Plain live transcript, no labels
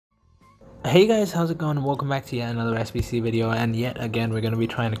Hey guys, how's it going? Welcome back to yet another SBC video, and yet again we're going to be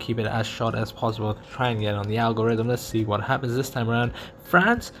trying to keep it as short as possible to try and get on the algorithm. Let's see what happens this time around.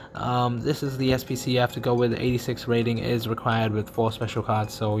 France, this is the SBC you have to go with. 86 rating is required with 4 special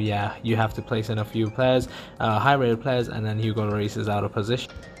cards, so yeah, you have to place in a few players, high rated players, and then Hugo Lloris is out of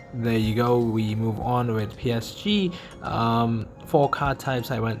position. There you go. We move on with PSG. 4 card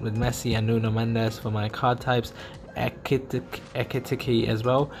types. I went with Messi and Nuno Mendes for my card types. Ekitiki as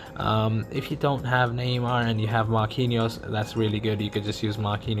well. If you don't have Neymar and you have Marquinhos, that's really good. You could just use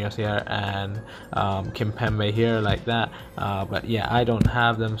Marquinhos here and Kimpembe here like that. But yeah, I don't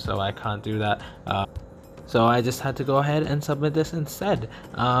have them, so I can't do that. So I just had to go ahead and submit this instead.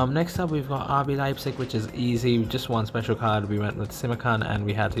 Next up we've got RB Leipzig, which is easy, just one special card. We went with Simakan and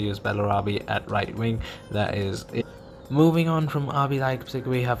we had to use Bellarabi at right wing. That is it. Moving on from RB Leipzig,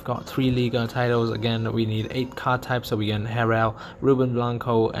 we have got 3 Liga titles. Again, we need 8 card types, so we get Herrera, Ruben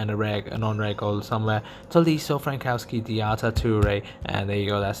Blanco, and a non-reg goal somewhere. Tolisso, Frankowski, Diatta, Toure, and there you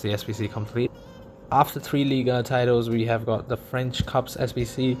go, that's the SBC complete. After 3 Liga titles, we have got the French Cups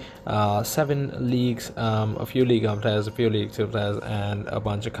SBC, 7 leagues, a few Ligue 1 players, a few League 2 players, and a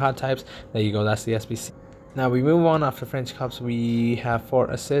bunch of card types. There you go, that's the SBC. Now we move on. After French Cups, we have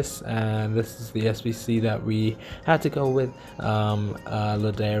 4 assists, and this is the SBC that we had to go with.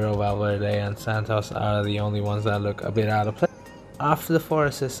 Lodero, Valverde, and Santos are the only ones that look a bit out of place. After the 4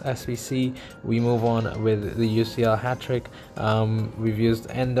 assists SBC, we move on with the UCL hat-trick. We've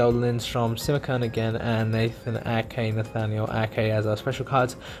used Endo, Lindstrom, Simakan again, and Nathaniel Ake as our special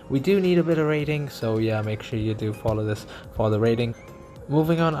cards. We do need a bit of rating, so yeah, make sure you do follow this for the rating.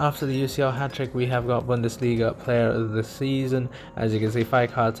 Moving on, after the UCL hat-trick, we have got Bundesliga Player of the Season. As you can see,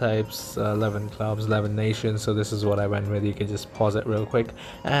 5 card types, 11 clubs, 11 nations, so this is what I went with. You can just pause it real quick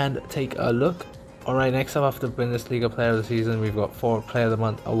and take a look. Alright, next up after Bundesliga Player of the Season, we've got 4 Player of the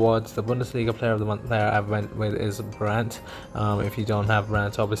Month awards. The Bundesliga Player of the Month player I went with is Brandt. If you don't have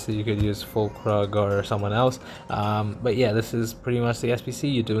Brandt, obviously you could use Fulkrug or someone else. But yeah, this is pretty much the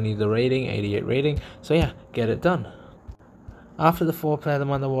SBC. You do need the rating, 88 rating, so yeah, get it done. After the 4 Player of the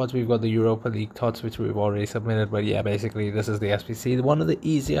Month awards, we've got the Europa League Tots, which we've already submitted. But yeah, basically this is the SBC, one of the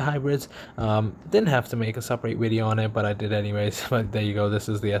easier hybrids. Didn't have to make a separate video on it, but I did anyways. But there you go, this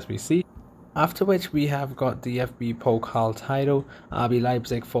is the SBC. After which we have got the FB Pokal title, RB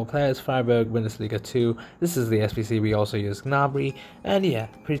Leipzig 4 players, Freiburg, Bundesliga 2. This is the SBC. We also use Gnabry, and yeah,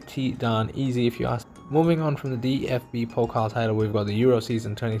 pretty darn easy if you ask. Moving on from the DFB Pokal title, we've got the Euro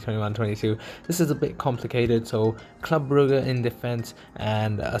season 2021-22. This is a bit complicated, so Club Brugge in defense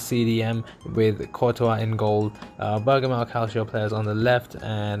and a CDM with Courtois in goal, Bergamo Calcio players on the left,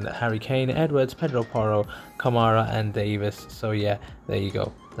 and Harry Kane, Edwards, Pedro Porro, Kamara, and Davis. So yeah, there you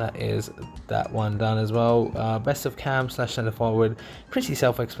go. That is that one done as well. Best of cam / center forward, pretty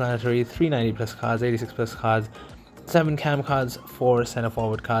self-explanatory. 390 plus cards, 86 plus cards, 7 cam cards, 4 center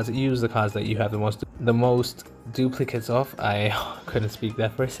forward cards. Use the cards that you have the most duplicates of. I couldn't speak there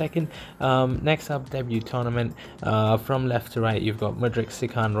for a second. Next up, debut tournament. From left to right, you've got Mudryk,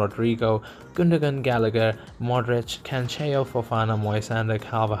 Sikan, Rodrigo, Gundogan, Gallagher, Modric, Cancelo, Fofana, Moisander,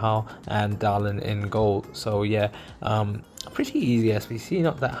 Carvajal, and Darlin in goal. So yeah, pretty easy SBC,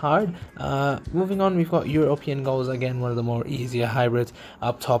 not that hard. Moving on, we've got European goals, again one of the more easier hybrids.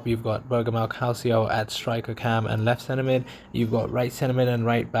 Up top you've got Bergamo Calcio at striker cam and left centre mid. You've got right centre mid and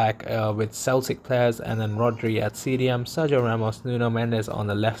right back with Celtic players, and then Rodri at CDM, Sergio Ramos, Nuno Mendes on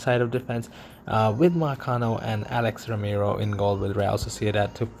the left side of defence, with Marcano and Alex Ramiro in goal with Real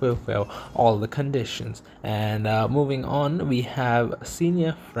Sociedad to fulfill all the conditions. And moving on, we have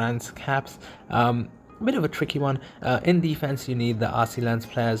senior France caps. Bit of a tricky one. In defense, you need the RC Lens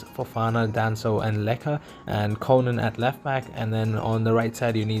players Fofana, Danso, and Lecker, and Conan at left back. And then on the right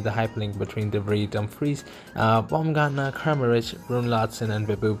side, you need the hyperlink between De Vrij, Dumfries, Baumgartner, Kramaric, Brunlatsen, and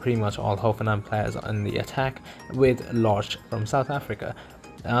Bibu. Pretty much all Hoffenheim players in the attack, with Lorch from South Africa.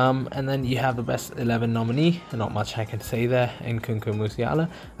 And then you have the best 11 nominee. Not much I can say there. Nkunku, Musiala,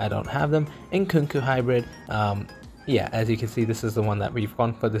 I don't have them. Nkunku hybrid. Yeah, as you can see, this is the one that we've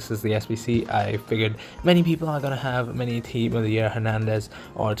gone for. This is the SBC. I figured many people are going to have many Team of the Year Hernandez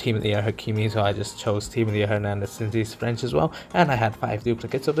or Team of the Year Hakimi, so I just chose Team of the Year Hernandez since he's French as well, and I had 5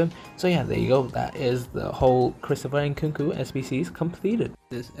 duplicates of him. So yeah, there you go. That is the whole Christopher Nkunku SBCs completed.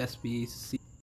 This SBC